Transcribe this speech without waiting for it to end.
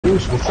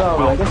कुछ गुस्सा हो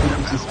गया क्या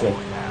किसी चीज पे?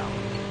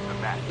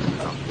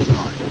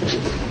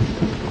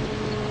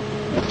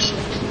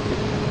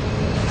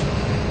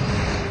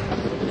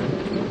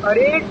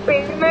 अरे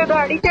पेड़ में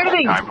गाड़ी चढ़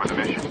गई।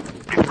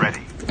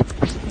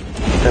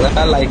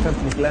 तेरा लाइसेंस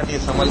निकला नहीं,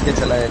 संभल के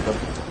चलाया तो।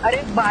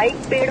 अरे बाइक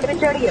पेड़ में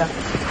चढ़ गया।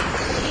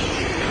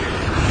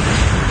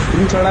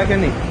 तू चढ़ा के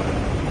नहीं?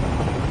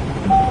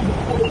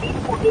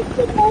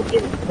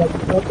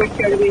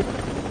 चढ़ गई।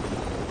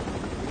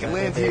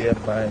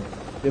 भाई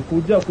ये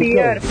कूद जाओ।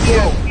 पियर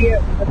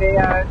अरे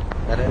यार।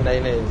 अरे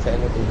नहीं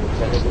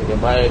सैनिटी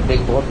भाई देख,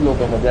 बहुत लोग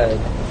हैं, मजा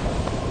आएगा।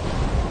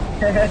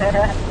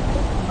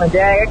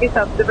 मजा आएगा कि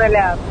सबसे पहले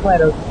आप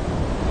मारो।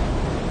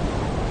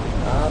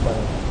 हाँ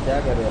भाई क्या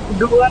करे,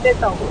 दुआ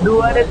देता हूँ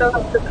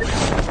सबसे पहले।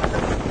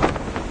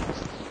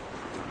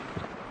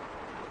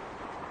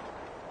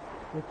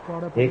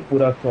 एक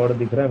पूरा स्क्वाड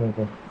दिख रहा है मेरे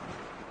को।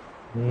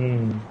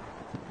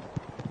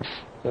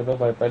 चलो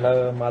भाई पहला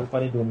माल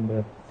पानी ढूंढ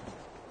रहे,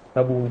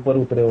 सब ऊपर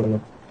उतरे वो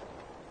लोग,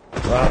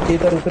 आपके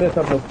इधर उतरे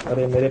सब लोग।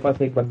 अरे मेरे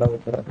पास एक बंदा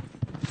उतरा।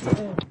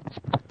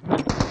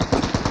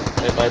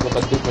 अरे भाई को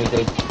बंदूक मिल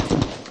गई।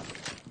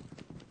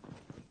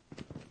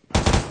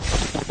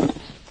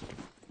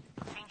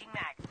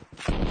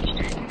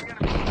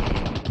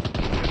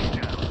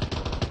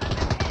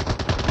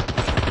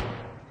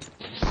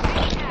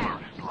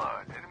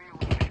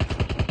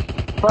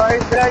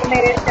 फर्स्ट ब्लड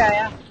मेरे से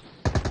आया।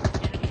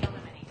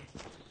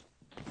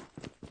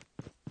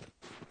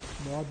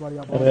 बहुत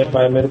बढ़िया। अरे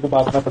भाई मेरे को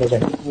भागना पड़ेगा,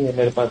 नहीं है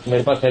मेरे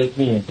पास हेल्प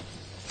नहीं है।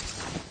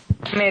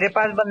 मेरे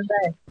पास बंदा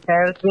है,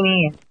 हेल्प भी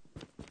नहीं है।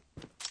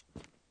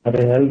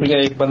 अरे हेल्प क्या,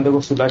 एक बंदे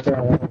को सुला के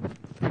आया,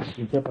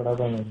 पीछे पड़ा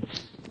था मैं।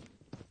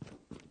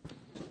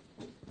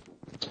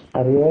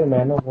 अरे यार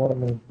मैन ऑफ वॉर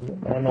नहीं,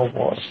 man of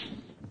war.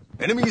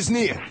 Enemy is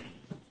near.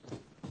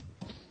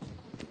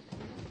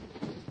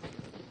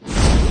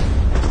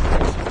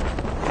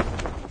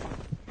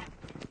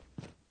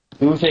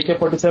 Fuse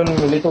AK-47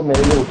 मिली तो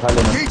मेरे लिए उठा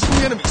लेना। Engage the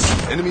enemies.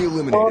 Enemy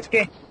eliminated.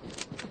 Okay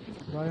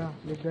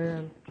लिख गए।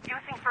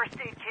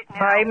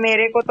 भाई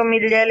मेरे को तो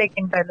मिल जाए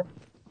लेकिन पहले।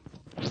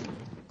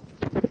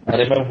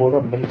 अरे मैं बोल रहा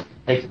हूँ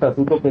एक्स्ट्रा,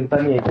 तू तो मिलता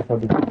नहीं है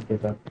AK-47 के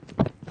साथ।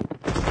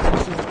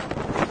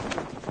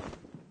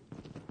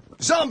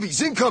 Zombies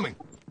incoming.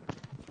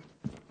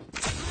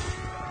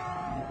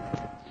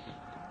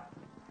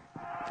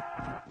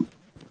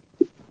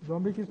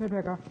 ज़ॉम्बी किसने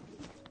फेंका?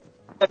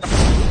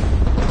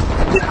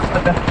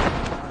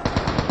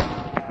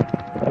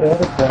 अरे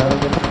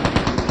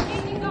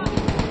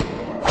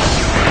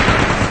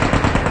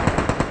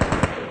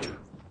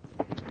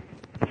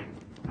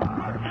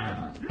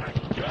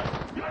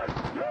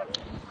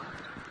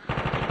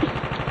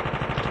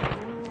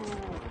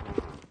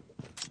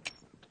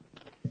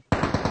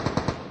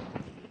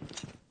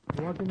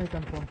हुआ कि नहीं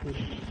कंफर्म फिर?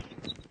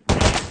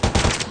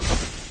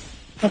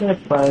 अरे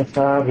भाई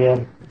साहब यार,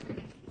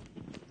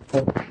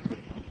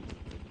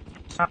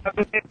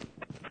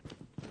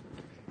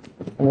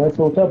 मैं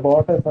सोचा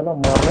बॉट है साला,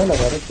 मारने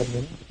लगा रे करने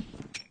में।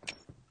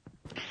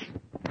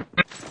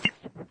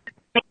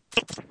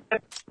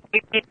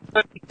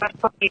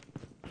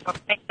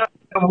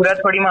 बुरा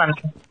थोड़ी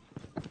मानते।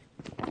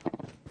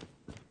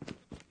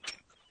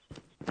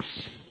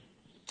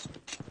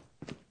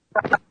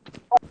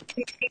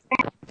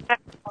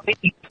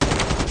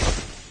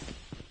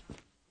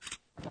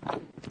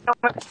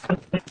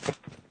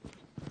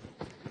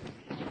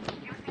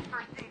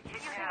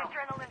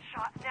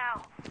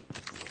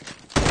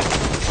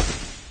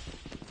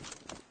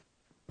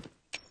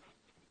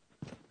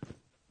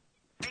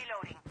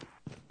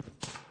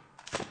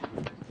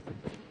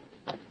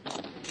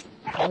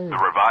 The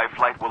revived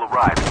flight will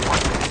arrive in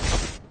 1 minute.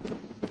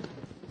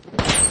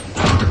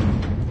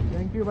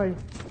 Thank you भाई,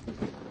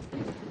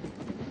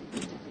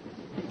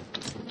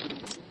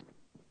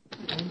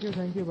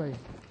 थैंक यू भाई।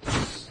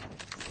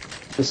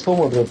 किसको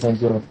बोल रहे हो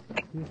थैंक यू?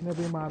 जिसने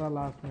भी मारा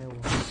लास्ट में वो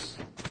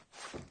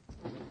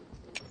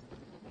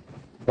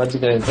बच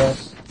गए क्या?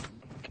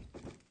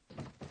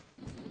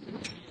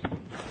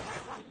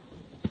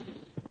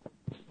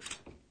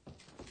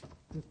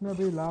 जिसने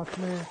भी लास्ट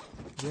में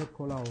गेट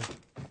खोला हो।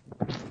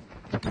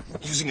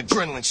 Using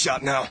adrenaline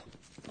shot now.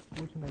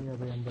 कुछ नहीं है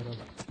भाई अंदर अब।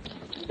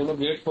 चलो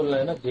गेट खोलना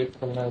है ना, गेट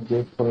खोलना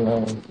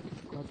है।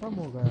 खत्म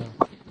हो गया,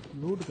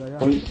 लूट गया।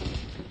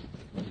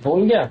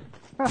 खोल गया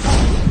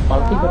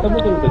पार्टी खत्म हो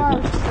गई।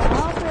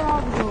 कहाँ पे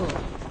आप हो?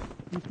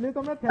 इसलिए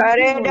तो मैं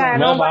अरे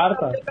मैं बाहर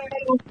था।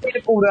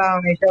 पूरा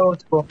हमेशा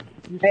उसको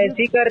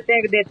ऐसे ही करते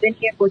हैं, देते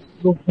नहीं है कुछ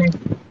ग्रुप में।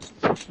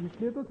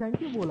 इसलिए तो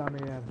थैंक यू बोला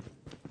मैं यार।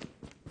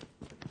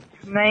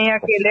 नहीं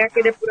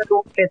अकेले पूरा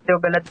लूट लेते हो,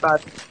 गलत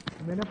बात।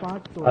 मैंने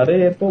 5 तो। अरे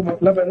ये तो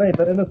मतलब है ना,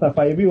 इधर है ना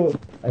सफाई भी हो,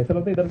 ऐसा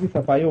लगता है इधर की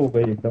सफाई हो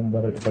गई एकदम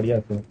बढ़िया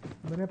से।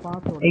 मैंने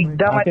 5 तो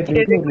एकदम अच्छे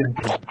से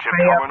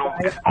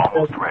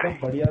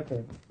बढ़िया से।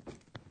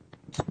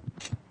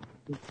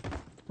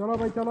 चलो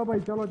भाई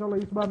चलो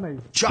इस बार नहीं।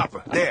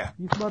 Chopper there.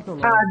 इस बार चलो।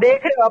 हाँ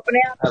देख रहे हो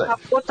अपने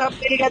आपको सब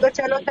मिल गया तो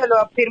चलो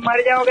अब फिर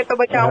मर जाओगे तो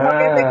बचाऊंगा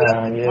कैसे?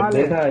 ये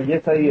देखा, ये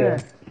सही है।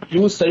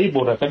 फ्यूज सही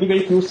बोल रहा है, कभी कभी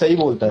फ्यूज सही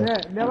बोलता है।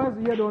 ले बस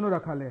ये दोनों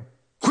रखा ले।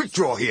 Quick Quick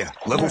draw here.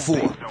 Level 4.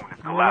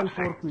 Level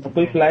 4 quick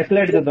कोई फ्लैश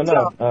लाइट दे दो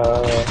ना,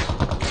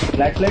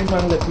 फ्लैश लाइट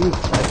मांग लेती हूँ,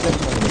 फ्लैश लाइट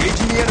मांग ले।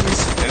 Engaging the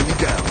enemies. Enemy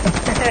down.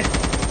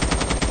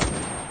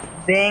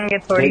 देंगे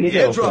थोड़ी। Ready?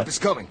 The airdrop is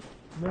coming.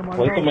 मैं मर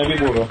वही तो रहा मैं भी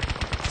बोल रहा हूँ।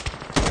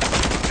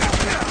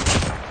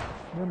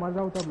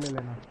 हूँ तब ले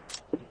लेना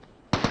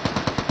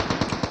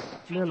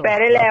ले लो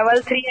पहले लेवल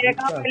 3 है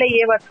कहाँ, पहले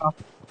ये बताओ।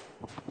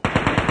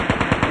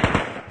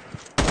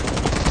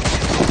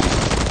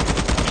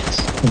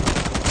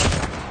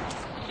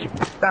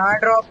 कहाँ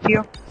ड्रॉप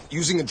किया?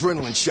 Using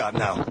adrenaline shot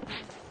now.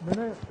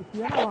 मैंने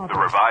किया ना वहाँ The पे,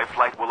 revived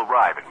flight will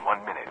arrive in 1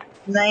 minute.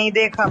 नहीं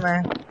देखा मैं,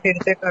 फिर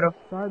से करो।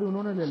 शायद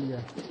उन्होंने ले लिया।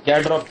 क्या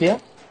ड्रॉप किया?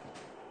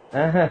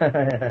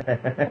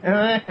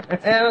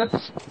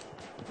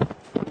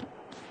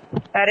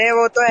 अरे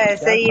वो तो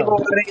ऐसे ही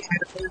बोल रहे हैं,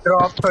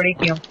 ड्रॉप थोड़ी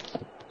क्यों।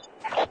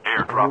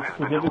 Airdrop has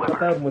been तुझे भी पता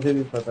delivered. है, मुझे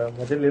भी पता है,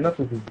 मुझे लेना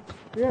तुझे।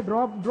 ये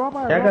ड्रॉप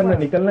आया, क्या drop करना है, आया।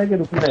 निकलना है कि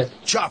रुकना है?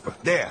 Chopper,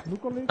 there.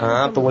 रुको नहीं,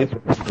 हाँ तो वही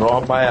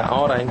ड्रॉप आया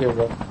और आएंगे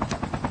उधर।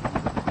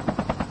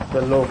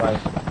 चलो भाई,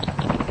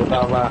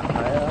 खुदावा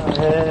आया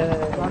है।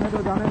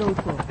 जाने दो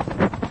उसको।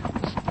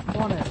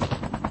 कौन है?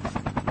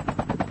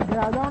 ये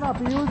आ जाओ ना,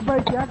 पीयूष भाई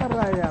क्या कर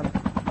रहा है यार?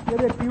 ये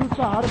देख पीयूष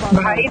का हर बात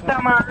भाई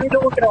सामान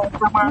लूट रहा हूँ, तू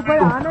सामान भाई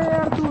आने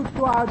यार,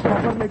 तू आज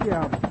चॉपर लेके आ।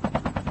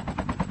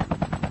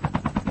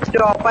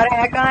 ड्रॉपर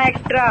है कहाँ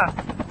एक्स्ट्रा?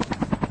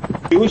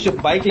 पीयूष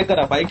बाइक लेकर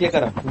आ, बाइक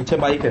लेकर आ, नीचे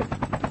बाइक है।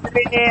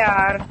 अरे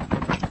यार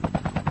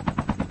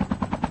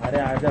अरे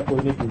आजा, कोई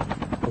नहीं,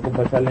 तू तो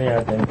बचा नहीं आ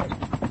जाएगा।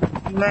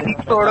 नहीं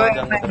छोड़ो,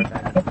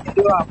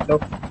 आप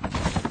लोग।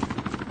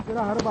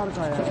 तेरा हर बार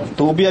का यार।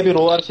 तू भी अभी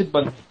रोअरशिप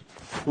बन,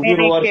 तू भी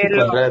रोअरशिप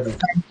बन रहा है अभी।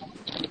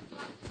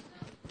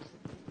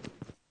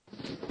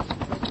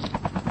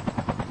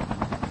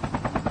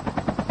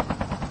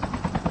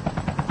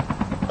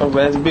 और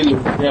वैसे भी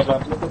लूट गया,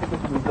 आप लोग को तो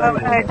कुछ मिलता अब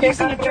नहीं है।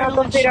 ऐसे करते हो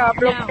तो फिर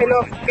आप लोग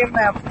खेलो के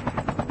मैप।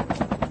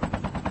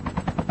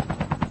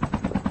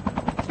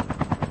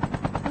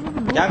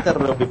 क्या कर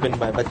रहे हो विपिन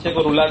भाई? बच्चे को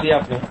रुला दिया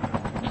आपने।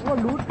 वो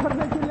लूट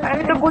करने के लिए।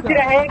 अरे तो कुछ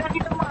रहेगा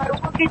नहीं तो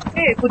मारूंगा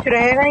किससे? कुछ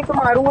रहेगा नहीं तो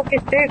मारूंगा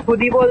किससे?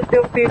 खुद ही बोलते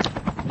हो फिर।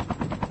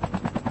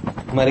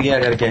 मर गया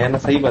करके, है ना?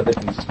 सही बात है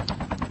प्लीज।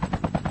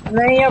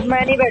 नहीं अब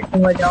मैं नहीं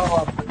बैठूंगा, जाओ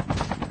आप।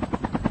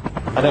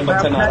 अरे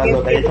बच्चा नाराज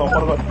होता है।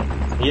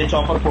 ये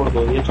चॉपर फोड़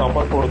दो, ये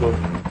चॉपर फोड़ दो।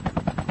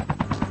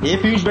 ये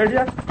पीयूष बैठ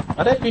जा।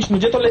 अरे पीयूष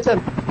मुझे तो ले चल,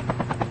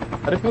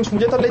 अरे पीयूष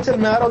मुझे तो ले चल,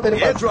 मैं आ रहा हूँ तेरे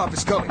पास। Airdrop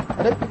is coming.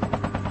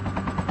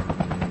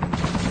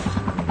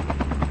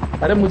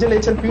 अरे मुझे ले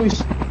चल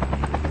पीयूष।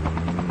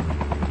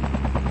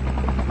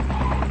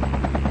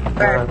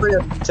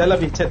 चल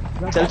अभी चल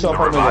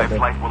चॉपर में Revived जाते हैं।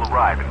 flight will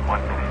arrive in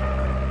 1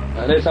 minute.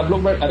 अरे सब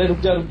लोग बैठ, अरे रुक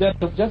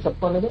जा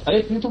सबको आने दो।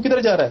 अरे तू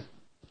किधर जा रहा है?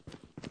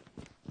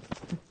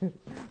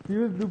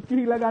 पीयूष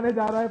डुबकी लगाने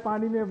जा रहा है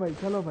पानी में भाई।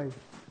 चलो भाई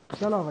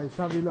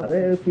सभी लोग।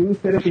 अरे पीयूष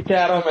तेरे पीछे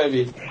आ रहा हूँ मैं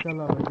भी।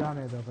 चलो भाई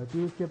जाने दो भाई,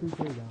 पीयूष के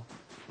पीछे ही जाओ।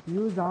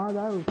 पीयूष जहाँ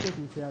जाए उसके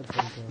पीछे आज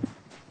चलते हैं,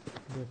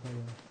 देखा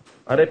जाए।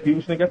 अरे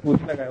पीयूष ने क्या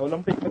पूछ लगाया?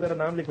 ओलंपिक में तेरा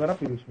नाम लिखवा ना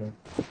पीयूष में।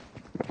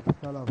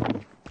 चलो भाई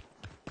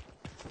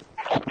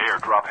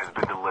Airdrop has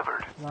been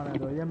delivered. जाने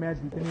दो, ये मैच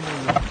जीतनी नहीं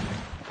है।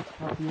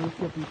 हाँ, पीयूष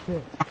के पीछे।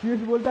 पीयूष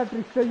बोलता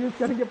ट्रिक्स्टर यूज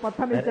करके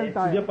पता नहीं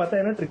चलता तुझे है। पता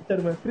है ना ट्रिक्स्टर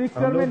में?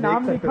 ट्रिक्स्टर हम लोग में देख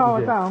नाम सकते लिखा तुझे।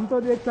 होता है, हम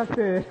तो देख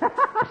सकते हैं।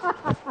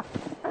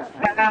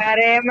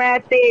 अरे मैं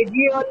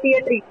तेजी होती है,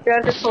 ट्रिक्टर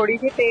से थोड़ी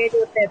सी तेज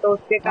होते हैं तो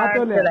उसके हाँ, तो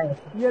कारण ले। चलाए।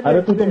 ये अरे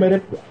देख, तू तो मेरे,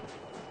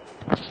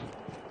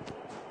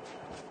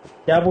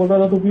 क्या बोल रहा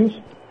था तू पीयूष?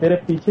 तेरे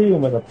पीछे ही हूँ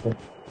मैं सबसे।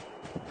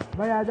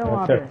 भाई आ जाओ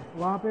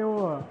वहाँ पे वो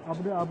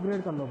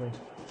अपग्रेड कर लो भाई।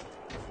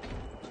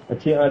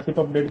 अच्छी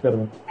अपडेट कर रहा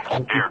हूँ।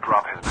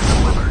 Airdrop has been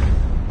delivered.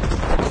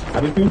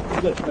 अभी पीयूष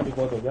तुझे अच्छा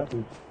बहुत हो गया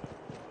पीयूष,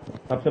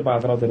 सबसे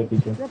भाग रहा हूँ तेरे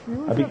पीछे। क्या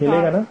पीयूष अभी का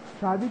खेलेगा ना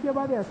शादी के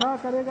बाद ऐसा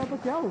करेगा तो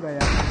क्या होगा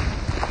यार?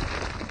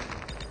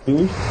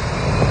 पीयूष?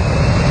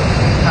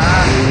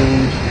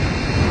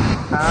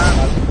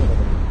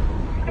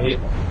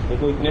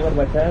 देखो इतने बार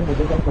बचा है,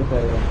 मुझे कब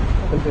बचाएगा?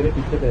 तो तेरे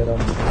पीछे दे रहा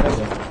हूँ।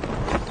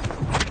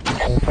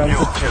 Fuel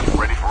just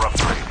ready for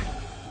upgrade.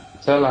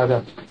 चल आजा,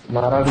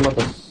 नाराज मत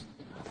हो।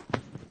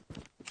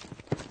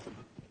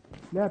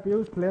 ले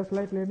पीयूष, फ्लैश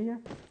लाइट लेनी है?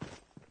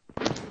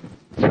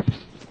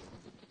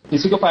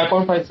 किसी को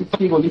 5.56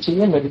 की गोली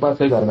चाहिए? मेरे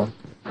पास है करना।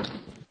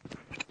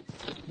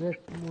 देख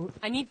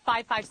I need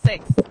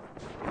 5.56.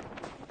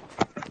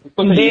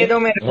 दे दो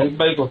मेरे को। हेल्प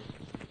भाई को।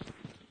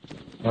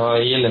 हाँ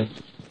ये ले,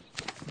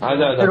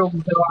 आजा आजा। ड्रॉप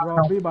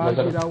भी बाहर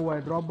गिरा हुआ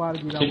है, ड्रॉप बाहर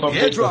गिरा हुआ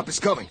है। Airdrop is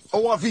coming.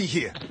 ORV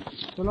here.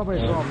 चलो भाई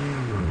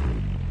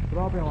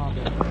ड्रॉप है वहाँ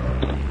पे।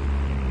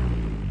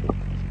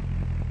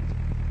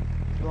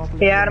 ड्रॉप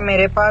यार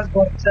मेरे पास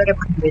बहुत सारे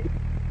बंदे।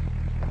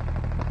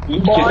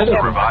 किधर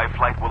है? Revived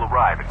flight will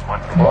arrive in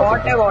 1 minute. Bot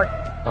है बॉट।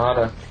 आ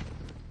रहा है।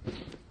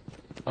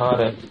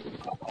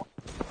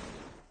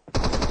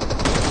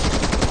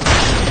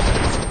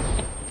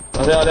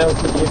 अरे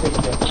उसने ये फेंक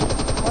दिया।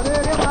 अरे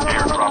मारो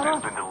Airdrop has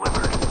been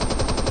delivered.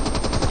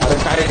 अरे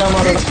कारेटा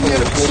मारो उसने,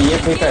 ये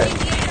फेंका है।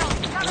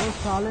 वो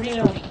साले ने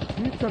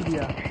हीट कर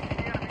दिया।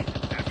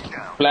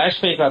 फ्लैश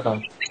फेंका था।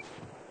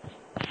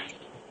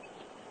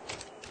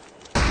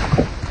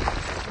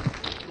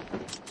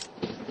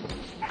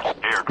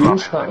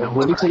 पीयूष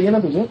गोली चाहिए ना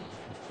तुझे?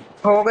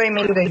 हो गई,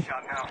 मिल गई।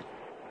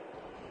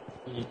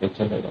 ठीक है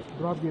चलेगा।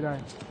 ड्रॉप गिरा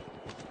है।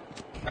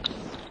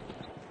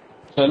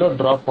 चलो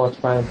ड्रॉप पहुंच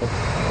पाए तो।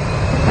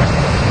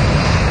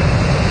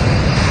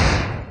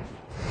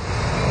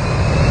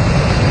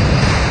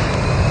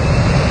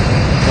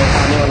 मैं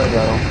खाने वाला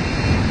जा रहा हूँ।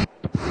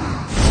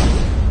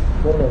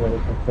 कौन है मेरे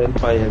साथ? हेल्प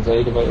भाई है,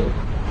 जहीर भाई है।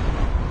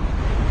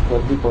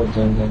 जल्दी पहुंच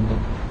जाएंगे अंदर।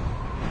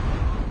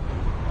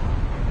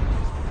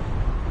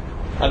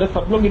 अरे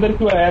सब लोग इधर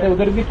क्यों आए? अरे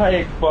उधर भी था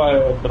एक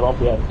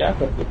ड्रॉप यार, क्या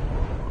करते?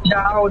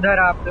 जाओ उधर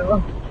आप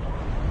लोग।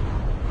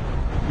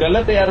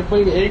 गलत है यार,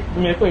 कोई एक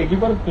मेरे को एक ही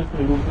बार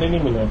लूटने नहीं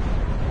मिला।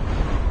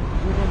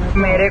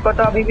 मेरे को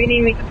तो अभी भी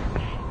नहीं मिला।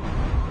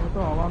 वो तो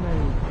हवा में ही।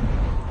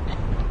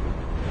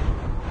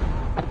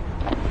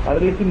 अरे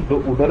लेकिन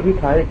उधर भी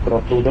था एक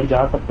ड्रॉप, तो उधर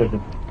जा सकते थे।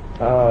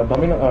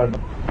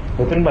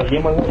 नितिन भाई ये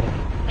मंगा,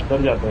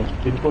 उधर जाते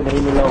हैं। जिनको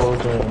नहीं मिला वो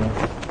जो है ना,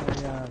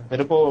 यार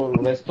मेरे को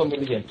वेस्ट तो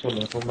मिल गया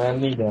चलो, तो मैं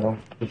नहीं जा रहा हूँ।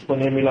 जिसको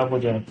नहीं मिला वो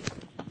जाए।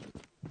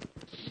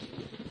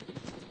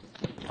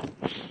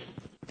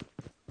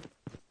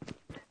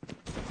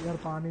 यार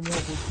पानी में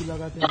कुछ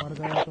लगाते मर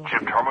गया तो।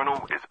 Chip terminal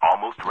is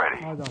almost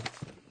ready. आ जाओ।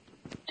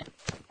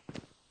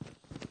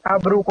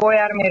 अब रुको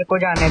यार, मेरे को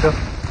जाने दो।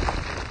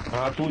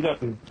 हाँ तू जा,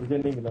 फिर तुझे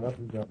नहीं मिला ना,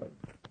 तू जा भाई।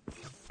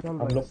 चल हम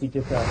भाई, लोग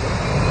पीछे से आते हैं।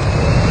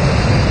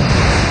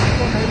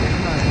 तो नहीं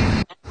लिखना है।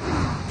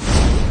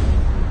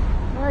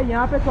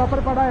 यहाँ पे चॉपर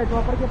पड़ा है,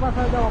 चॉपर के पास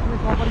आ जाओ। अपने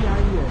चॉपर यहाँ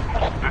ही है।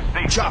 The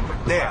station. Chopper,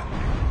 there.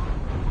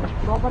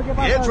 Chopper के पास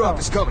आ जाओ। Airdrop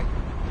is coming.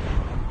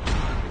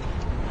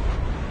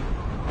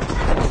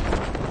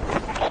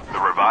 The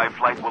revived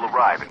flight will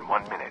arrive in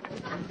 1 minute.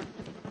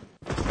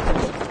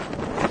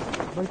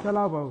 भाई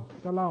चलाओ भाऊ,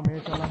 चलाओ। मैं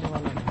चलाने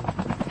वाला नहीं।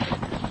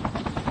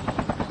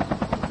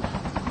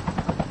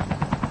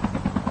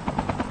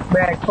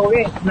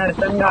 बैठोगे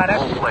नरसंहारक।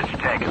 Full fledged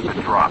tank has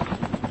been dropped.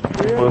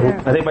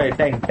 अरे भाई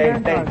टैंक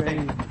टैंक टैंक आ टैंक गई।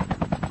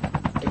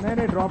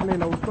 नहीं ड्रॉप ले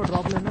लो, उसको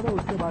ड्रॉप लेने दो,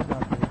 उसके बाद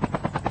जाते हैं।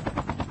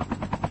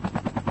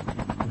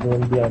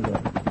 जोन भी आ गया।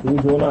 तू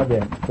जोन आ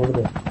गया, छोड़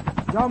दे।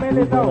 जाओ मैं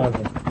लेता हूँ। जोन आ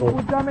गया, छोड़।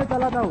 पूछ जा, मैं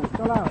चलाता हूँ।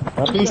 चला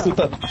हाँ पीयूष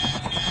उतर।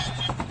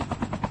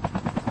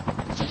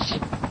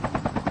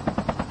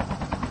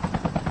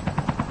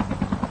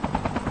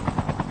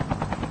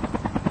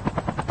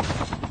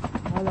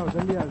 आ जाओ,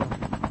 जल्दी आ जाओ।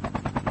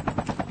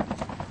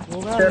 हो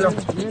गया, चलो।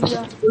 ले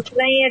लिया। कुछ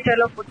नहीं है,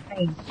 चलो कुछ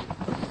नहीं।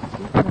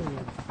 कुछ नहीं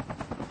है।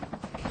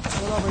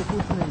 चलो भाई,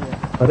 कुछ नहीं है।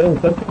 अरे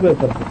उतर क्यों गए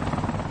सब?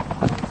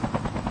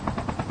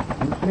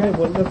 उसने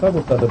बोल रहे सब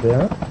उतर थे।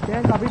 हाँ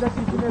टैंक अभी तक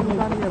किसी ने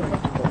रुका नहीं है भाई।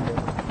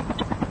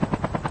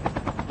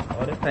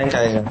 और एक टैंक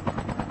आएगा।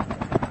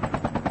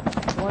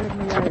 और एक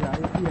नहीं आएगा,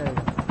 एक ही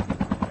आएगा।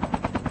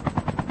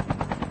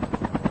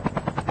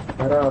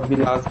 मेरा अभी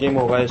लास्ट गेम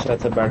होगा शायद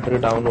से, बैटरी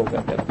डाउन हो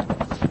गया मेरा।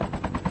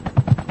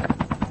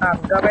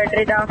 आपका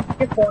बैटरी डाउन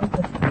के फोन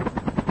पे।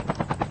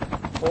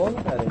 कौन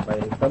करे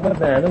भाई, समझ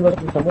रहे हैं ना, बस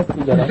समझ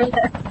की जरा।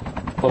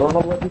 कोरोना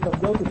हुआ थी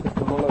समझो कि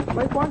कोरोना।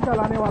 भाई कौन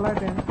चलाने वाला है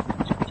टैंक?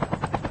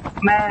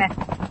 मैं।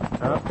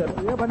 आप चलो।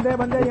 ये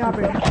बंदे यहाँ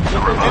पे।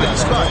 Enemy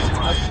spotted.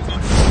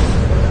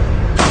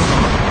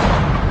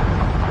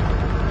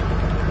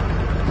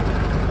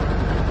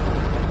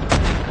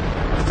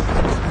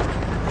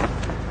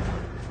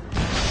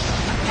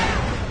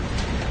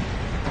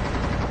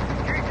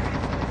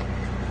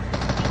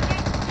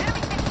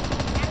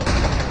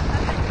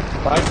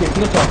 भाई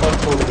कितने चॉपर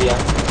छोड़ दिया,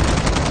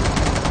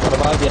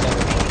 बर्बाद दिया है।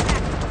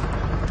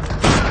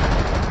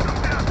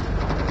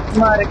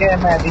 मर गया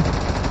मैं भी।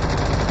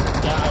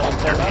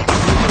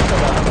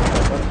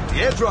 The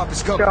airdrop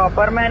is coming.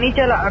 Chopper मैं नहीं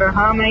चला रहा।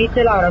 हाँ मैं ही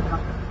चला रहा था।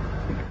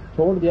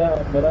 छोड़ दिया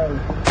मेरा,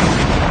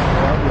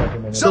 बर्बाद दिया था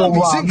मैंने। तो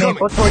Zombies वाह, मेरे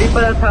को incoming. थोड़ी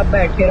पता था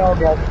बैठे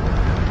रहोगे।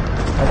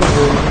 अरे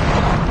वो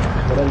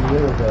मेरा ये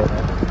हो जाएगा।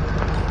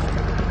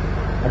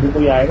 अभी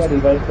कोई आएगा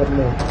रिवाइव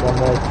करने।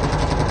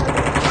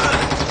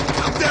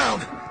 I'm down.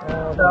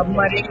 सब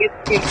मरेंगे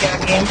फिर क्या,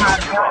 गेम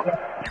हारने वाले।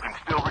 You can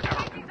still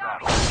return to the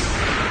battle.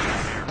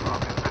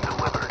 Airdrop has been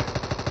delivered.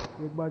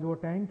 एक बाज वो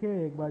टैंक है,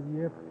 एक बाज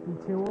ये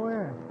पीछे वो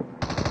है,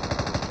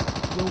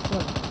 ये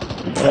ऊपर।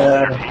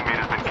 Your teammate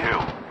has been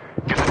killed.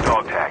 Get the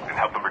dog tags and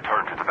help them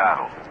return to the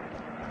battle.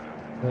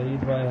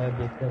 शहीद भाई है,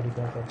 देखते हैं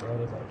क्या करते हैं।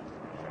 अरे भाई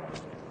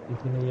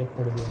किसी ने ये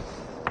फोड़ दिया।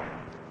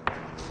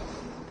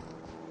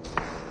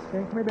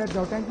 टैंक में बैठ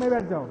जाओ, टैंक में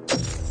बैठ जाओ,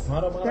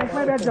 मारो मारो, टैंक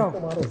में बैठ जाओ,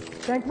 मारो।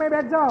 टैंक में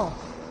बैठ जाओ।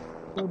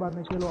 कोई बात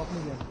नहीं, खेलो अपनी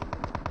गेम।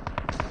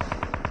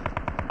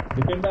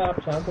 डिपेंड है, आप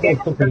शांत रहो,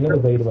 उसको खेलने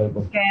दो शहीद भाई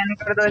को। स्कैन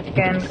कर दो,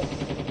 स्कैन।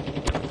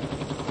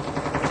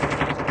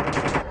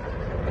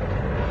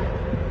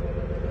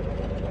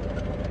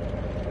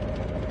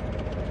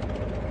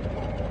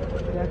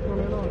 टैग तो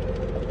ले लो।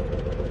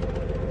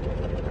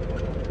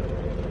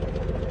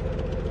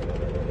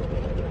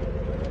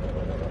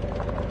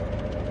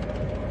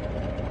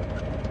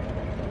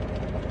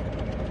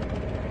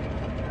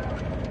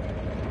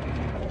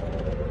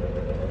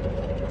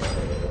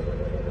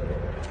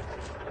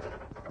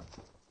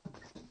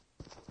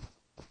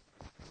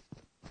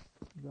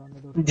 जाने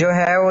दो। जो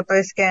है वो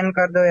तो स्कैन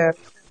कर दो यार।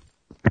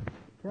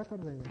 क्या कर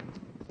रहे हैं?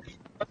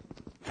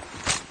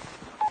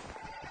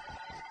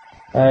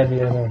 आया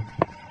दिया ना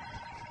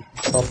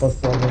वापस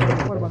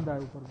ऊपर बंदा है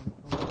ऊपर बंदा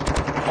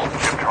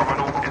Chip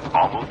terminal is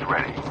almost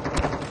ready.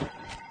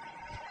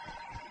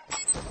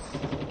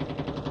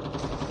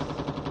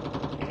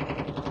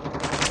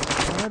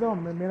 रहने दो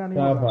मेरा नहीं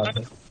क्या होगा बात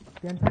है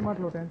टेंशन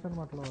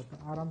मत लो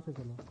आराम से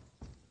चलो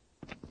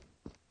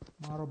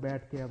मारो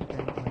बैठ के अब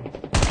tension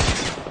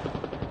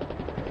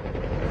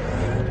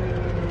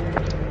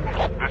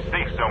The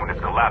safe zone is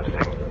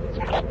collapsing.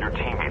 Your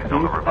teammate is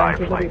on the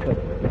revived flight.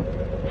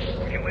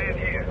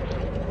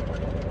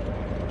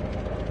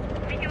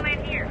 We can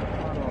land here.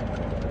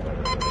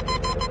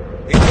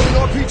 Incoming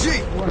RPG.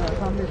 वो है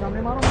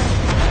सामने मारो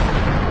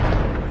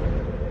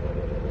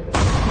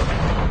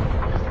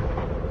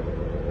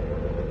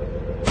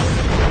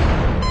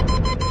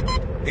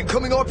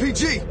Incoming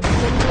RPG.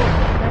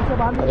 से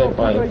बाहर निकलो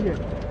अरे भाई।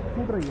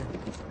 फूट रही है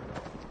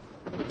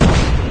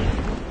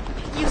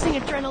Using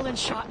adrenaline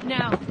shot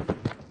now.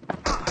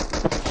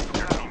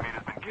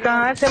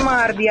 कहाँ से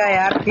मार दिया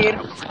यार फिर?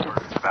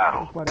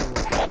 Battle. ऊपर है वो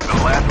The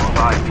last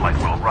revived flight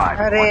will arrive.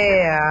 अरे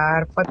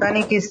यार पता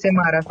नहीं किससे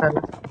मारा था।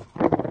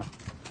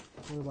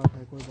 कोई बात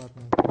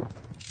नहीं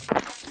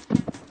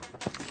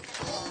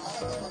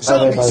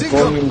अरे Zombies भाई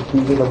कोई incoming.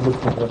 चीजें लंबी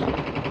खा रहा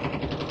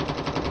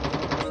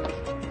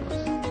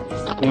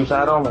तुम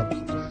चाह रहा हूँ मैं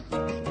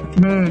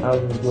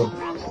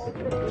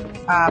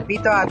आप ही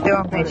तो आते हो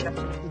हमेशा।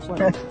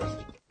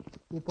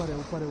 ऊपर है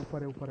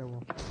वो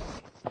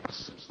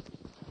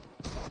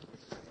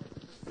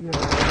ये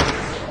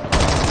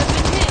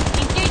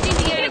Engaging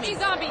the enemy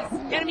zombies.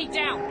 Enemy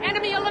down.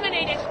 Enemy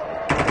eliminated.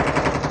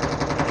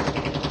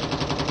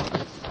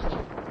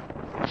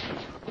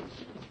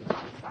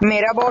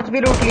 मेरा बॉक्स भी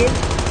लूट लिए।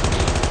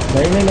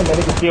 नहीं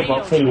मैंने किसी के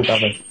बॉक्स नहीं लूटा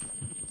भाई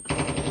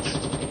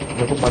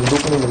मेरे को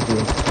बंदूक नहीं मिलती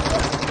है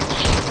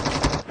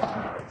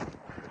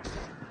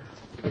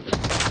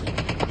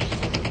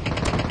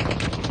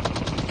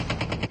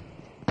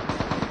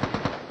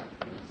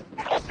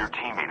Your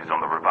teammate is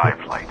on the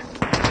revived flight.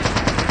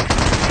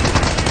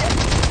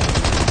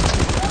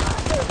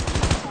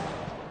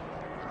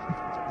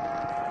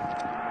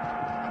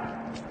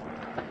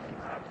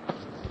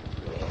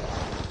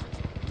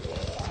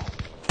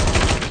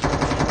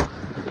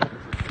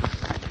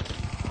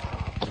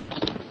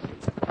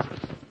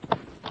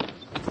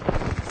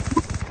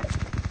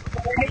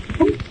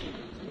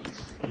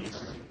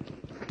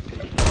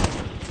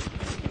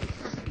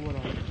 वो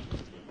रहा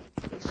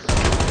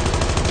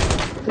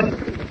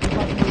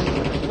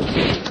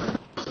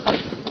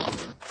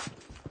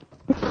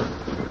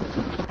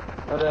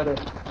अरे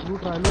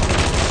लूट रहा है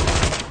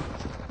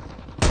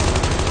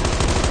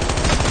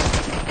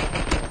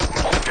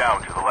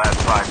Down to the last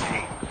 5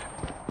 teams.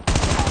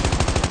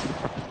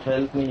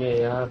 Help नहीं है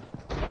यार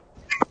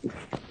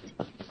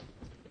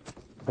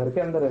घर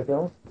के अंदर है क्या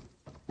हूँ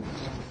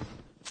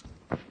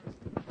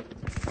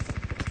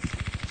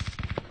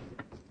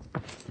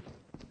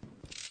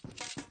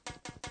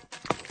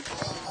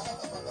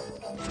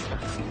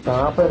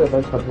कहाँ पर है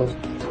भाई सब लोग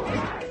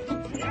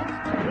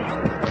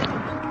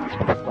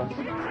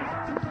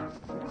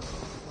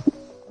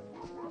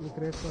एक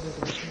रेस पर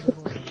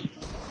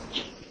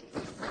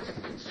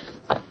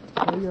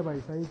सही है भाई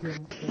सही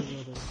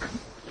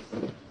खेल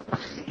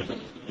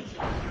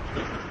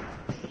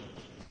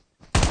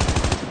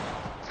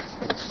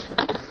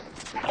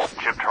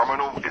Chip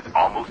terminal is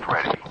almost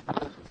ready.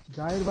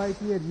 जाहिर भाई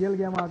की ये रियल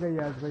गेम आ गई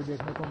आज भाई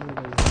देखने को मिल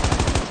गई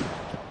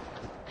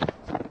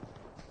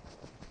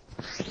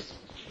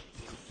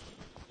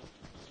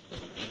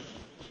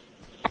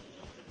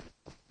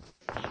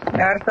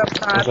यार सब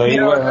साथ सही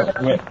में हुआ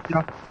रहो। मैं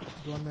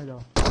जोन में जाओ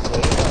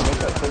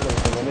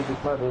मैंने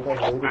जितना देखा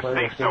जहीर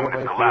भाई अच्छे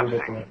भाई खेल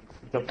देते हैं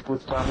जब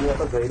कुछ काम नहीं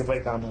आता जहीर भाई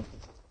काम आता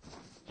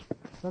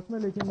सच में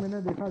लेकिन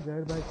मैंने देखा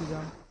जाहिर भाई की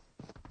जान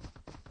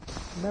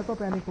मैं तो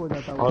पैनिक हो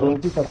जाता हूँ और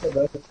उनकी सबसे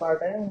बेस्ट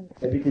पार्ट है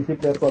कभी किसी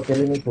प्लेयर को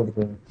अकेले नहीं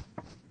छोड़ते हैं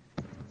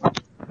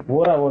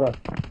वो रहा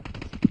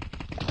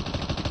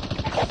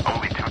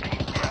Only 2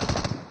 teams left.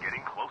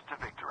 Getting close to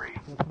victory.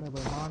 सच में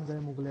भाई मान गए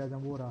मुगले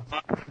आजम वो रहा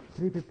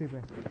 350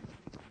 पे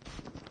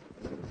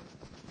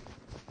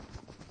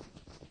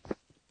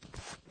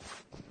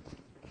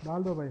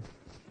डाल दो भाई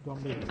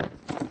ज़ॉम्बी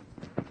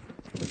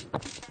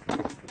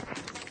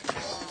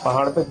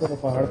पहाड़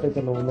पे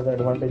चलो वो लोग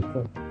एडवांटेज पे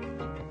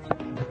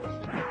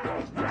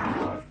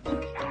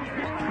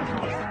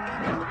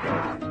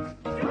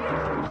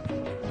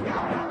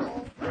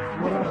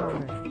वो रहा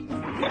सामने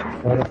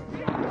और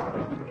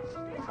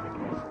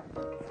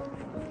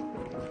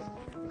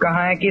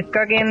कहाँ है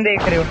किसका गेम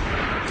देख रहे हो?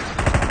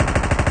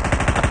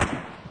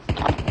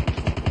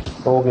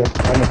 हो गए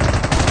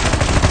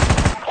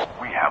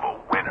We have a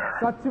winner.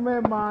 सच में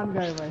मान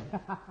गए भाई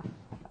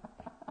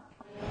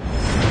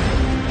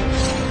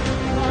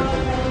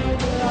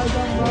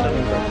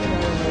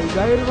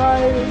जाहिर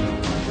भाई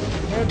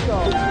हेड्स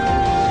ऑफ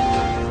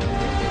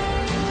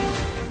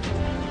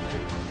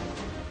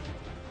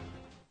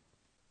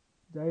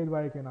जाहिर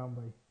भाई के नाम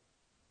भाई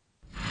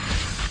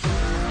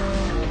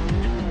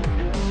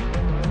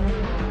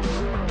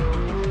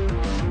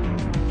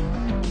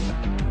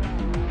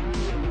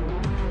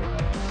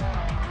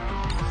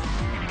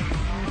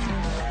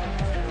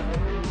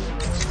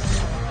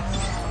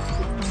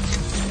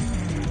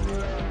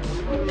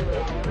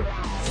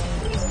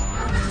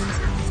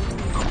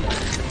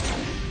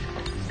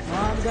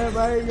गए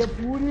भाई, ये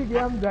पूरी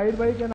गेम जाहिर भाई के